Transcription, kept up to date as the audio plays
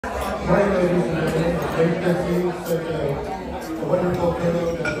morning, ladies and gentlemen. It's great to see such a wonderful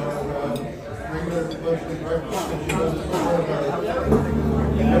turnout at our regular monthly breakfast, and she does one of our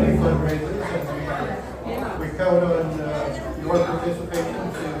many fundraisers. And we count on your participation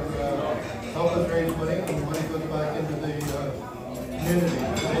to help us raise money, and the money goes back into the community.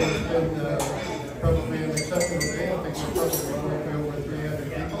 Today has been probably an exceptional day. I think we've probably run way over 300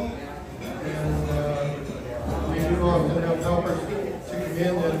 people. And we do often have helpers to come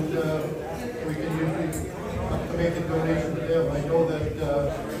in, and we can usually have to make a donation to them. I know that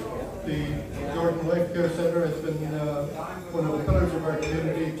the Jordan Life Care Center has been one of the pillars of our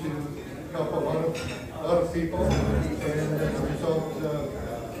community to help a lot of people, and as a result,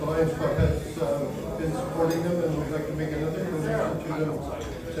 the Lions Club has been supporting them, and we'd like to make another donation to them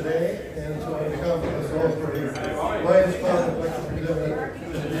today. And so on behalf of us all for the Lions